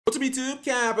What's up YouTube?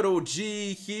 Capital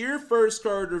G here, first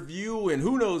card review and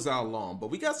who knows how long, but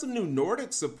we got some new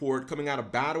Nordic support coming out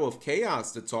of Battle of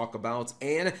Chaos to talk about.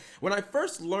 And when I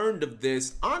first learned of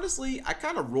this, honestly, I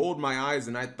kind of rolled my eyes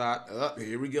and I thought,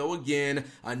 here we go again,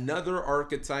 another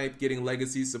archetype getting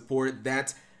legacy support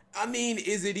that, I mean,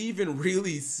 is it even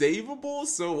really savable?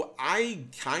 So I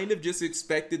kind of just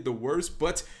expected the worst,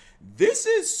 but this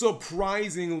is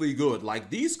surprisingly good. Like,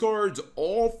 these cards,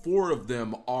 all four of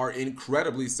them are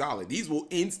incredibly solid. These will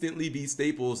instantly be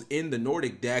staples in the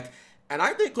Nordic deck. And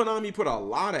I think Konami put a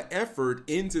lot of effort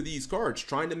into these cards,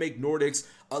 trying to make Nordics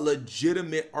a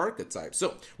legitimate archetype.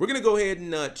 So we're going to go ahead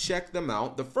and check them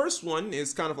out. The first one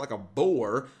is kind of like a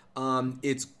boar.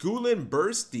 It's Gulen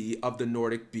Bursty of the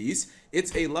Nordic Beast.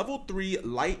 It's a level 3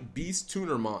 light beast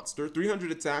tuner monster,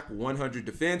 300 attack, 100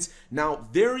 defense. Now,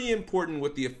 very important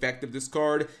with the effect of this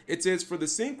card, it says for the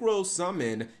synchro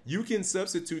summon, you can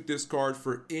substitute this card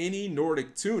for any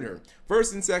Nordic tuner.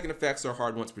 First and second effects are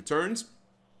hard once per turns.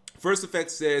 First effect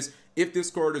says, if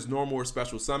this card is normal or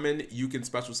special summon, you can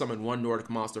special summon one Nordic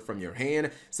monster from your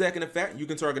hand. Second effect, you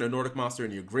can target a Nordic monster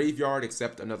in your graveyard,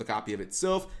 except another copy of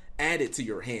itself, add it to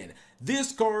your hand.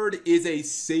 This card is a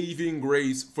saving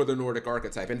grace for the Nordic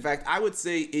archetype. In fact, I would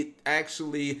say it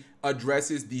actually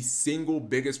addresses the single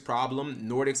biggest problem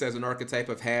Nordics as an archetype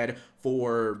have had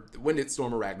for, when did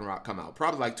Storm of Ragnarok come out?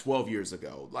 Probably like 12 years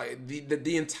ago. Like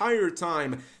the entire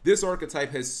time this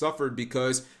archetype has suffered,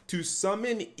 because to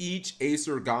summon each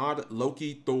Acer god,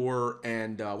 Loki, Thor,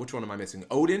 and which one am I missing?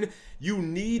 Odin, you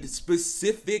need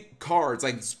specific cards,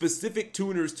 like specific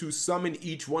tuners to summon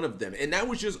each one of them. And that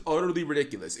was just utterly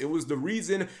ridiculous. It was the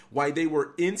reason why they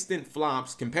were instant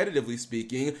flops, competitively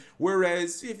speaking.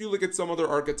 Whereas if you look at some other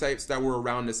archetypes that were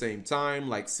around the same time,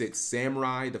 like Six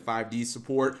Samurai, the 5D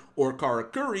support, or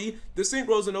Karakuri, the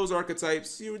synchros in those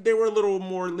archetypes, they were a little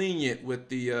more lenient with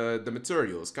the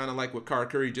materials, kind of like with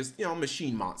Karakuri, just, you know,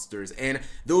 machine monsters, and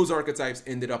those archetypes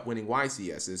ended up winning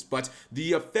YCSs. But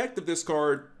the effect of this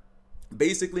card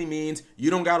basically means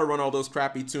you don't got to run all those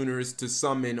crappy tuners to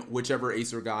summon whichever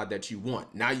Acer god that you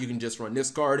want. Now you can just run this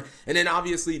card, and then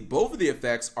obviously both of the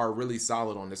effects are really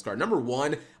solid on this card. Number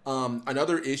one,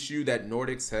 another issue that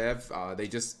Nordics have, they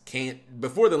just can't,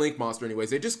 before the Link monster anyways,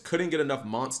 they just couldn't get enough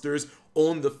monsters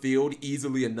on the field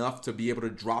easily enough to be able to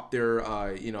drop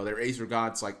their, you know, their Acer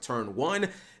gods like turn one.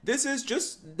 This is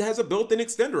just has a built-in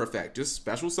extender effect. Just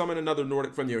special summon another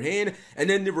Nordic from your hand, and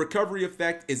then the recovery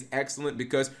effect is excellent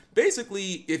because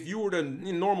basically if you were to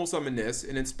normal summon this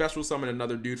and then special summon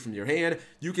another dude from your hand,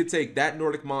 you could take that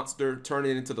Nordic monster, turn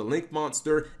it into the Link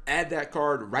monster, add that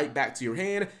card right back to your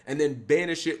hand, and then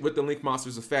banish it with the Link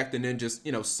monster's effect, and then just,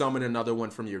 you know, summon another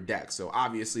one from your deck. So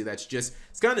obviously that's just,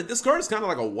 it's kind of, this card is kind of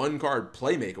like a one-card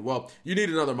playmaker. Well, you need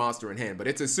another monster in hand, but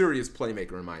it's a serious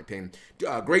playmaker in my opinion.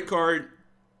 Great card.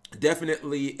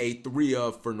 Definitely a 3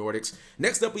 of for Nordics.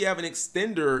 Next up, we have an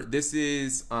extender. This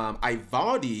is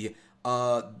Ivadi.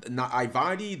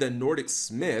 Ivadi the Nordic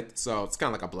Smith, so it's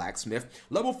kind of like a blacksmith.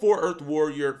 Level 4 Earth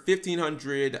Warrior,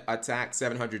 1500 attack,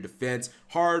 700 defense.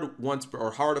 Hard once per,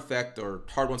 or hard effect, or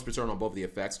hard once per turn on both of the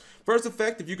effects. First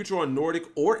effect, if you control a Nordic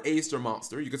or Acer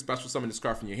monster, you can special summon this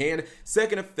card from your hand.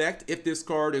 Second effect, if this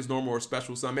card is normal or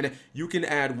special summon, you can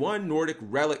add one Nordic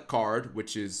relic card,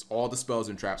 which is all the spells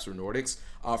and traps for Nordics,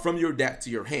 from your deck to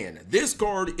your hand. This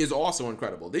card is also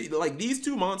incredible. Like, these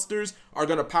two monsters are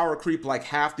gonna power creep like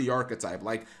half the archetype.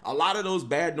 Like, a lot of those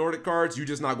bad Nordic cards, you're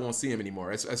just not gonna see them anymore.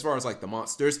 As far as like the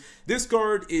monsters, this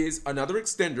card is another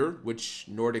extender, which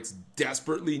Nordics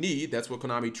desperately need. That's what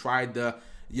Konami tried to,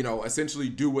 you know, essentially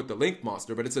do with the Link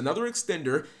monster, but it's another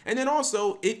extender. And then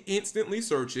also it instantly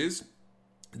searches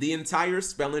the entire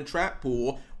spell and trap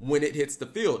pool when it hits the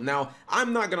field. Now,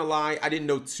 I'm not gonna lie, I didn't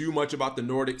know too much about the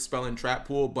Nordic spell and trap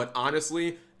pool, but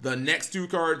honestly, the next two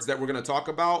cards that we're going to talk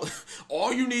about,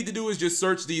 all you need to do is just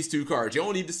search these two cards. You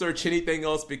don't need to search anything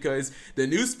else because the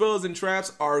new spells and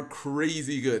traps are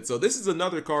crazy good. So this is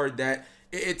another card that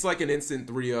it's like an instant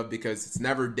 3 of because it's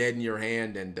never dead in your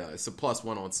hand, and it's a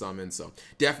 +1 on summon. So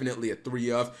definitely a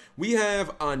 3 of. We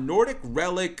have a Nordic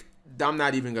Relic. I'm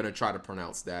not even going to try to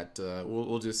pronounce that.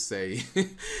 We'll just say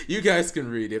you guys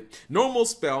can read it. Normal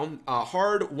spell,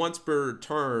 hard once per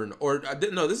turn, or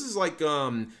no, this is like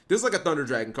a Thunder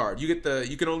Dragon card. You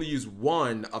can only use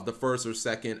one of the first or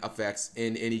second effects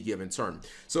in any given turn.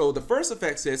 So the first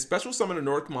effect says special summon a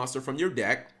Nordic monster from your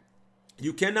deck.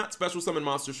 You cannot special summon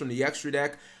monsters from the extra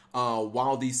deck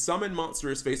while the summon monster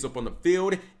is face up on the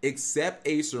field, except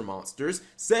Acer monsters.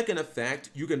 Second effect,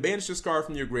 you can banish this card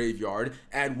from your graveyard,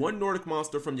 add one Nordic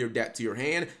monster from your deck to your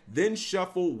hand, then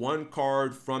shuffle one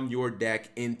card from your deck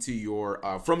into your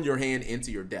from your hand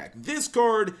into your deck. This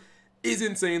card is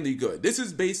insanely good. This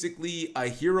is basically a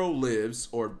hero lives,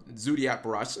 or Zodiac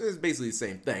Barrage is basically the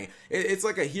same thing. It's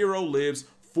like a hero lives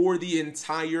for the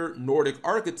entire Nordic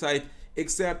archetype,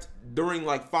 except during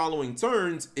like following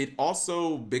turns, it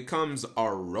also becomes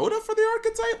a Rhoda for the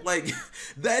archetype. Like,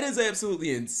 that is absolutely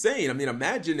insane. I mean,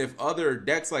 imagine if other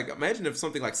decks, like, imagine if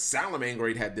something like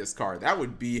Salamangreat had this card. That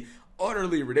would be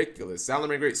utterly ridiculous.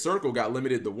 Salamangreat Circle got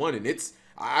limited to 1, and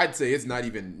I'd say it's not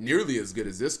even nearly as good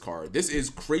as this card. This is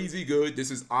crazy good.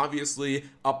 This is obviously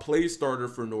a play starter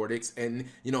for Nordics, and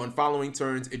you know, in following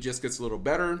turns, it just gets a little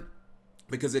better,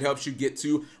 because it helps you get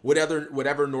to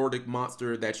whatever Nordic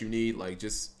monster that you need. Like,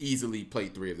 just easily play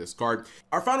 3 of this card.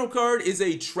 Our final card is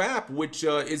a trap, which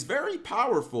is very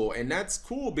powerful, and that's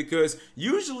cool because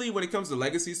usually when it comes to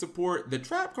legacy support, the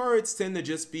trap cards tend to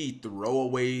just be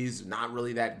throwaways, not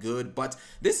really that good, but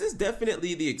this is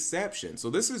definitely the exception. So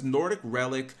this is Nordic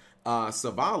Relic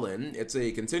Savalin. It's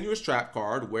a continuous trap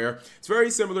card where it's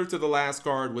very similar to the last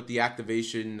card with the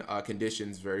activation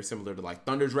conditions, very similar to like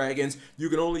Thunder Dragons. You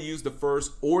can only use the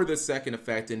first or the second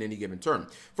effect in any given turn.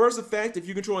 First effect, if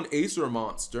you control an Acer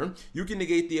monster, you can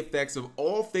negate the effects of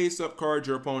all face-up cards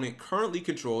your opponent currently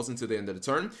controls until the end of the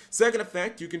turn. Second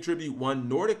effect, you contribute 1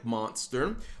 Nordic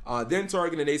monster, then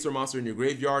target an Acer monster in your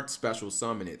graveyard, special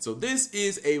summon it. So this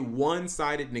is a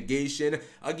one-sided negation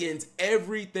against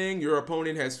everything your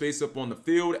opponent has faced up on the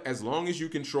field, as long as you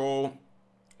control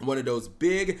one of those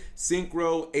big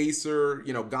Synchro, Acer,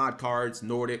 you know, God cards,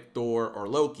 Nordic, Thor, or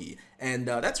Loki. And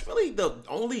that's really the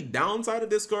only downside of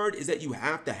this card, is that you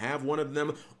have to have one of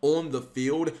them on the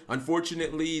field.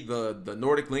 Unfortunately, the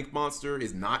Nordic Link monster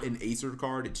is not an Acer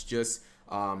card. It's just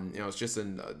you know, it's just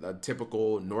a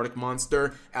typical Nordic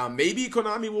monster. Maybe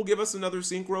Konami will give us another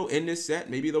Synchro in this set.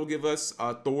 Maybe they'll give us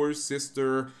Thor's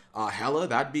sister, Hela.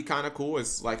 That'd be kind of cool.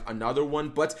 It's like another one.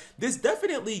 But this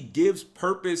definitely gives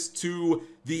purpose to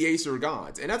the Acer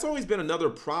gods. And that's always been another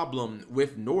problem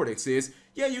with Nordics is,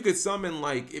 yeah, you could summon,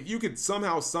 like, if you could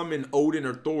somehow summon Odin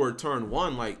or Thor turn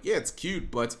 1, like, yeah, it's cute,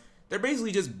 but they're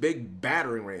basically just big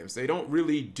battering rams. They don't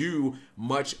really do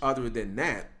much other than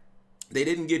that. They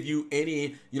didn't give you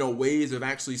any, you know, ways of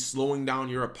actually slowing down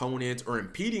your opponent or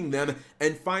impeding them.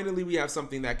 And finally, we have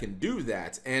something that can do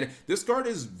that. And this card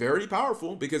is very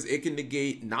powerful because it can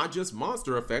negate not just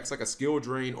monster effects like a Skill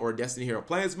Drain or a Destiny Hero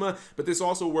Plasma, but this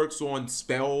also works on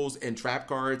spells and trap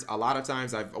cards. A lot of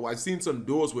times, I've seen some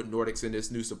duels with Nordics in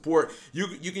this new support. You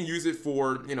can use it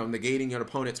for, you know, negating your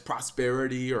opponent's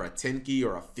Prosperity or a Tenki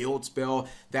or a field spell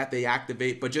that they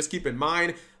activate. But just keep in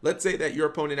mind, let's say that your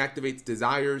opponent activates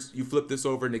Desires, you flip this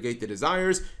over, negate the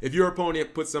Desires. If your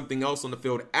opponent puts something else on the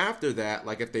field after that,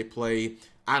 like if they play,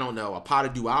 I don't know, a Pot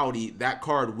of Duality, that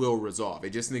card will resolve.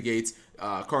 It just negates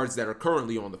cards that are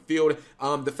currently on the field.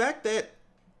 The fact that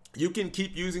you can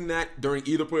keep using that during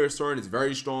either player's turn is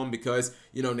very strong because,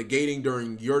 you know, negating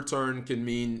during your turn can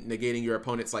mean negating your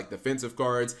opponent's like defensive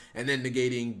cards, and then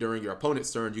negating during your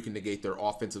opponent's turn, you can negate their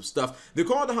offensive stuff. The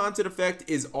Call of the Haunted effect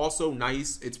is also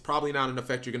nice. It's probably not an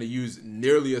effect you're going to use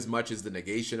nearly as much as the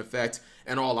negation effect,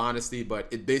 in all honesty, but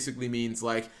it basically means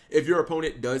like if your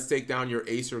opponent does take down your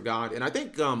Acer god, and I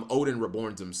think Odin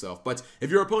reborns himself, but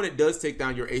if your opponent does take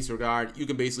down your Acer god, you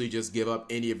can basically just give up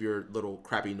any of your little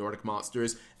crappy Nordic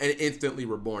monsters and instantly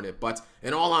reborn it. But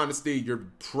in all honesty, you're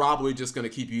probably just going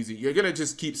to keep using, you're going to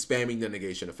just keep spamming the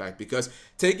negation effect, because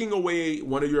taking away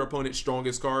one of your opponent's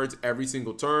strongest cards every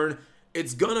single turn,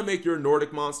 it's gonna make your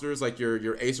Nordic monsters, like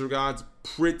your Acer gods,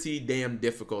 pretty damn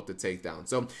difficult to take down.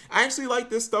 So I actually like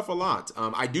this stuff a lot.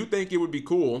 I do think it would be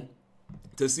cool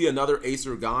to see another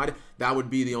Acer god. That would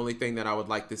be the only thing that I would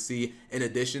like to see in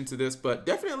addition to this, but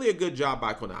definitely a good job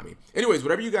by Konami. Anyways,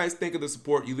 whatever you guys think of the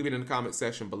support, you leave it in the comment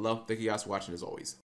section below. Thank you guys for watching as always.